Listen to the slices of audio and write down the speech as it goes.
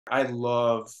I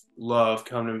love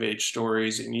coming of age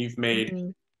stories, and you've made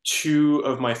Mhm. two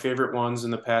of my favorite ones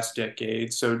in the past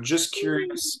decade. So just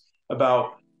curious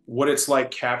about what it's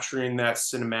like capturing that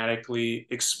cinematically,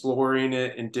 exploring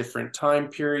it in different time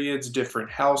periods, different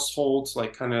households,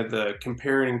 like kind of the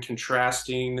comparing and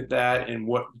contrasting that, and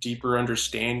what deeper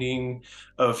understanding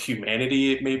of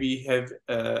humanity it maybe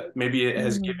it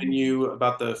has given Mhm. you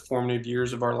about the formative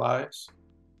years of our lives.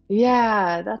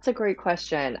 Yeah, that's a great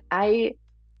question.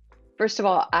 First of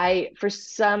all, for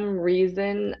some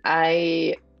reason,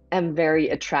 I am very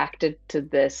attracted to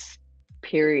this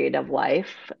period of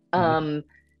life. Mhm.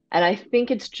 And I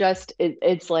think it's just,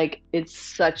 it's like, it's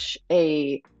such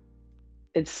a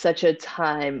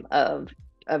time of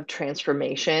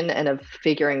transformation and of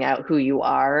figuring out who you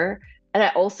are. And I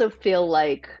also feel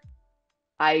like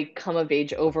I come of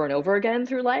age over and over again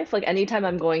through life. Like anytime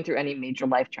I'm going through any major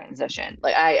life transition,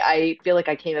 like I feel like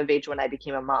I came of age when I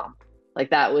became a mom.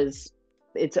 Like that was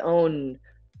its own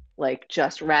like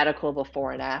just radical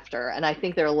before and after. And I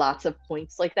think there are lots of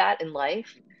points like that in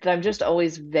life that I'm just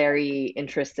always very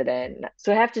interested in.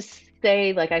 So I have to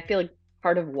say, like, I feel like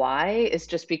part of why is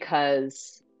just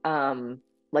because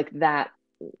like that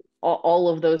all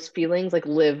of those feelings like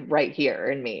live right here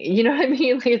in me. You know what I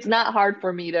mean? Like it's not hard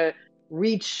for me to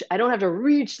reach, I don't have to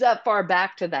reach that far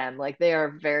back to them. Like they are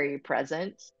very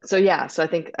present. So yeah, so I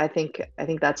think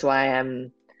that's why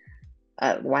I'm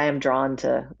drawn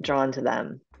to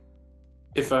them.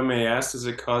 If I may ask, does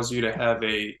it cause you to have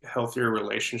a healthier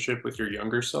relationship with your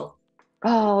younger self?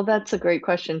 Oh, that's a great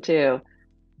question too.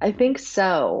 I think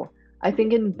so. I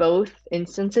think in both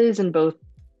instances, in both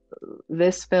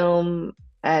this film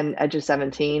and Edge of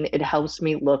 17, it helps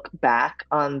me look back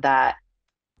on that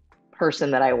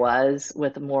person that I was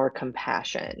with more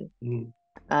compassion. Mm.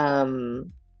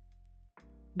 Um,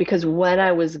 because when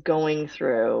I was going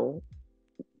through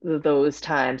those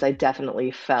times, I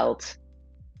definitely felt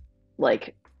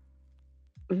like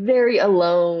very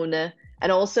alone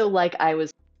and also like I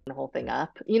was the whole thing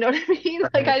up. You know what I mean?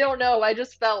 Like Right. I don't know. I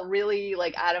just felt really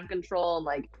like out of control and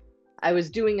like I was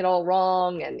doing it all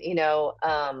wrong. And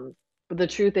but the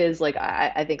truth is like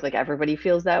I think like everybody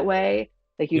feels that way.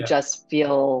 Like you Yeah. just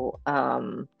feel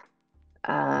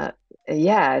uh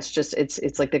yeah,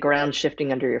 it's like the ground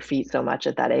shifting under your feet so much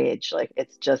at that age. Like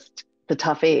it's just the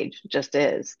tough age, it just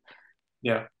is.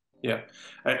 Yeah. Yeah.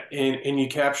 And you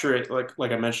capture it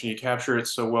like I mentioned, you capture it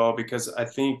so well because I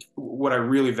think what I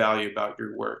really value about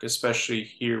your work, especially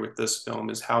here with this film,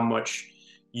 is how much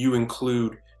you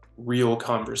include real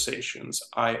conversations.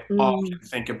 I often Mm,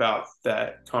 think about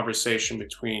that conversation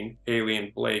between Haley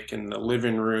and Blake in the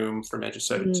living room from Edge of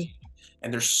mm, 17.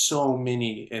 And there's so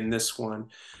many in this one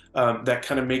that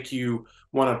kind of make you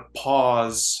want to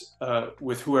pause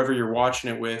with whoever you're watching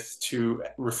it with to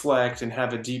reflect and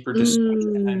have a deeper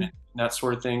discussion and mm. that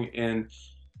sort of thing. And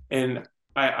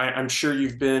I'm sure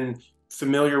you've been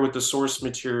familiar with the source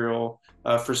material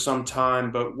for some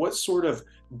time, but what sort of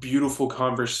beautiful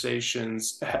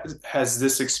conversations has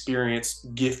this experience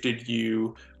gifted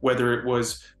you, whether it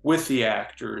was with the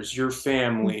actors, your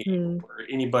family, Mhm. or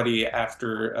anybody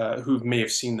after who may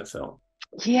have seen the film?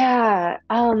 Yeah.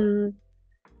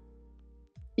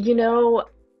 You know,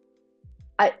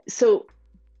 so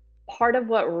part of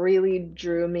what really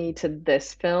drew me to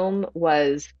this film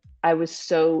was I was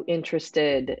so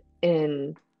interested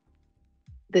in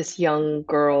this young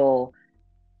girl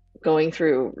going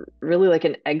through really like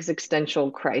an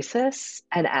existential crisis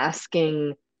and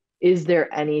asking, is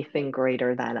there anything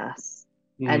greater than us?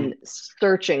 Mm, And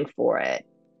searching for it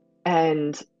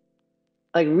and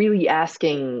like really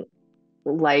asking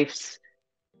life's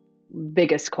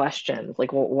biggest questions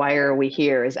like, well, why are we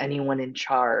here? Is anyone in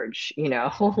charge,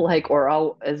 like,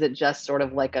 or is it just sort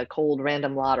of like a cold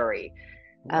random lottery?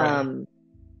 right.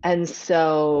 And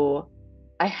so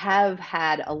I have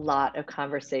had a lot of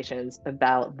conversations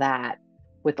about that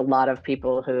with a lot of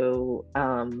people who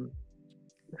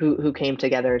came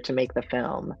together to make the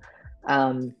film,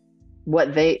 um,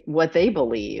 what they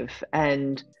believe,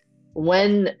 and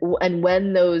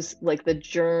when those like the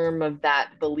germ of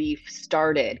that belief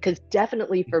started. Because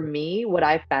definitely for me, what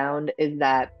I found is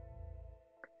that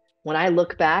when I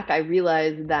look back, I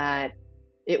realized that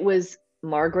it was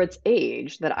Margaret's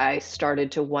age that I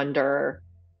started to wonder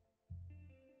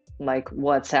like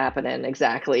what's happening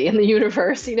exactly in the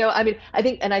universe. I mean,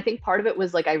 I think part of it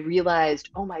was like I realized,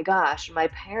 oh my gosh, my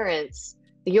parents,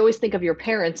 you always think of your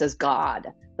parents as God,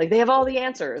 like they have all the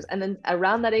answers. And then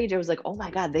around that age I was like, oh my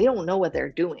god, they don't know what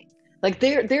they're doing. Like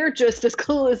they're just as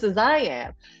clueless as I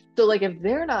am. So like if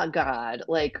they're not God,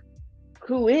 like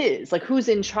who is? Like who's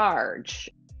in charge?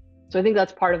 So I think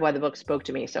that's part of why the book spoke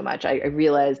to me so much. I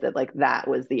realized that like that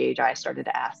was the age I started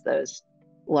to ask those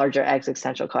larger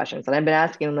existential questions, and I've been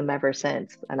asking them ever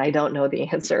since. And I don't know the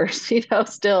answers,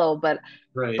 still, but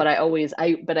Right.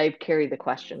 I've carried the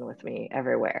question with me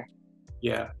everywhere.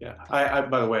 Yeah, yeah.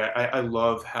 By the way, I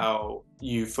love how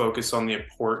you focus on the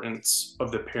importance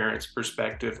of the parents'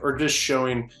 perspective, or just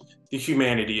showing the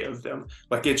humanity of them.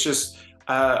 Like it's just,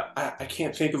 I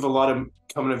can't think of a lot of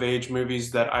coming of age movies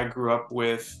that I grew up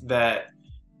with that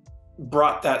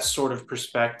brought that sort of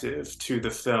perspective to the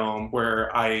film,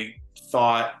 where I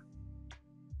thought,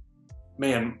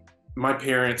 man, my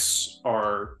parents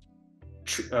are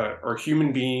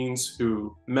human beings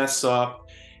who mess up,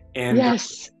 and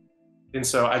Yes. and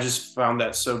so I just found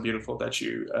that so beautiful that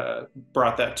you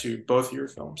brought that to both your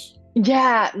films.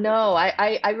 Yeah, no,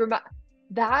 I remember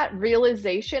that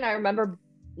realization I remember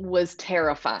was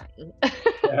terrifying.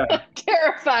 Yeah,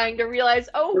 Terrifying to realize,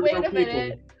 oh, they're wait real a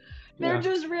minute. people. They're Yeah,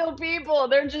 just real people.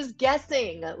 They're just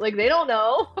guessing. Like they don't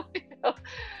know.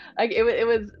 Like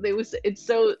it's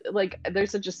so like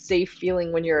there's such a safe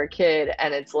feeling when you're a kid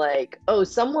and it's like, oh,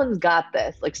 someone's got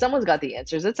this. Like someone's got the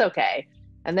answers. It's okay.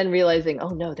 And then realizing, oh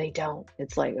no, they don't.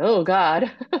 It's like, oh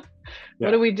God, what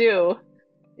yeah, do we do?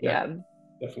 yeah,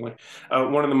 Yeah. definitely.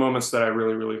 One of the moments that I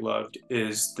really, really loved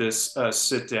is this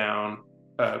sit down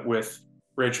with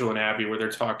Rachel and Abby, where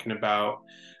they're talking about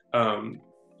um,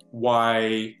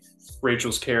 why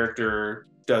Rachel's character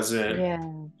Yeah.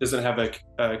 doesn't have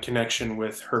a connection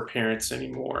with her parents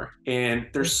anymore. And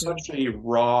there's Hmm. such a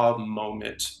raw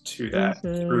moment to that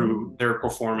Hmm. through their Yeah.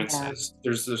 performances.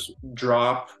 There's this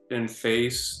drop in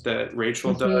face that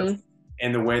Rachel does, Hmm.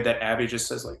 and the way that Abby just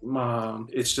says, like, Mom,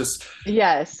 it's just,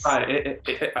 Yes.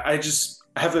 I just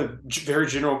have a very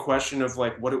general question of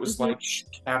like what it was Hmm. like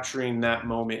capturing that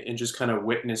moment and just kind of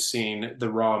witnessing the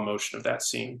raw emotion of that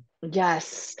scene.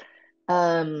 Yes.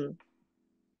 Um,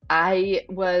 I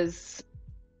was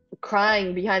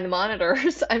crying behind the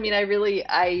monitors. I mean, and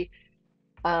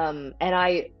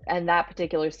that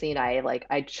particular scene,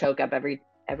 I choke up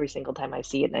every single time I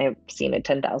see it, and I've seen it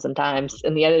 10,000 times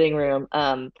in the editing room.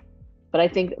 But I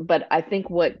think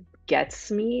what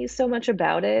gets me so much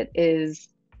about it is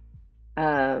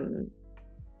um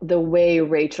the way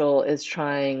Rachel is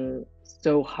trying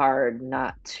so hard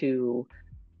not to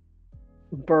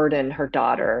burden her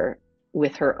daughter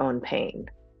with her own pain,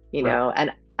 Right.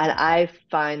 and I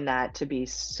find that to be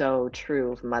so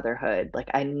true of motherhood. Like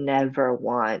I never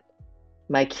want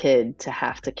my kid to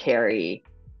have to carry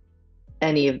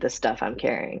any of the stuff I'm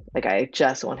carrying. Like I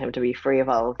just want him to be free of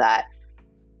all of that.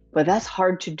 But that's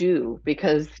hard to do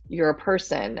because you're a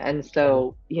person, and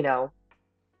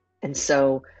and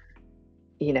so,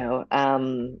 you know,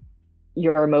 um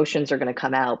your emotions are going to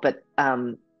come out, but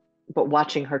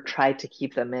watching her try to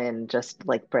keep them in just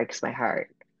like breaks my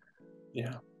heart.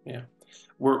 Yeah. Yeah.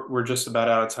 We're just about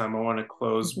out of time. I want to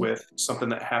close Mhm. with something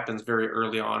that happens very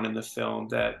early on in the film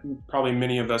that probably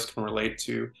many of us can relate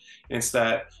to. And it's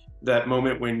that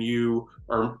moment when you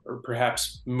are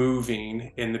perhaps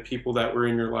moving and the people that were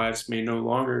in your lives may no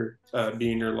longer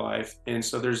be in your life. And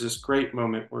so there's this great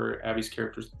moment where Abby's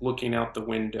character is looking out the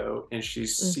window and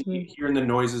Mhm. hearing the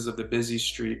noises of the busy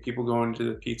street, people going to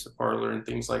the pizza parlor and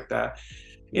things like that.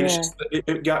 And Yeah.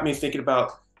 it got me thinking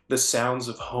about the sounds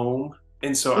of home.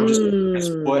 And so I'm just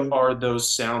curious, what Mm. are those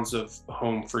sounds of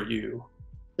home for you?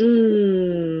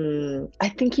 I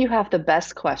think you have the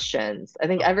best questions. I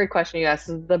think every question you ask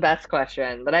is the best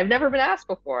question that I've never been asked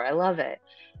before. I love it.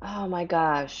 Oh my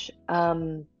gosh.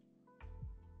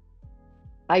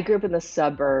 I grew up in the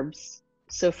suburbs.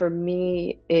 So for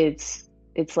me, it's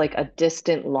like a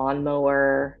distant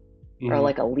lawnmower or Mhm.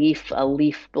 like a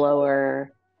leaf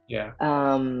blower. Yeah.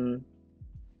 Um,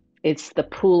 it's the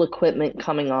pool equipment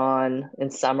coming on in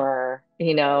summer, the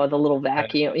little Yeah.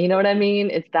 vacuum, you know what I mean?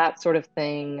 It's that sort of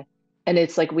thing. And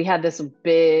it's like we had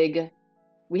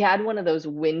one of those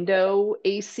window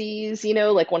ACs,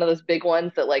 like one of those big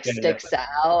ones that like Yeah. sticks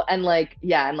out and like,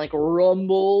 yeah, and like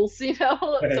rumbles, So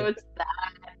Yeah. it's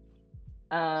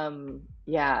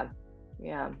yeah,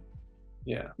 yeah,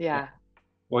 Yeah. yeah.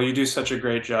 Well, you do such a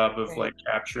great job of like Great.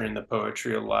 capturing the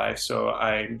poetry of life. So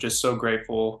I'm just so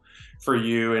grateful for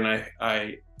you, and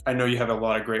I know you have a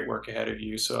lot of great work ahead of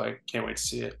you. So I can't wait to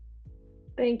see it.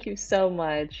 Thank you so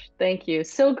much. Thank you.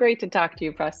 So great to talk to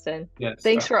you, Preston. Yes, I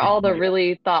Thanks for all the appreciate it.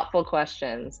 really thoughtful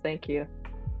questions. Thank you.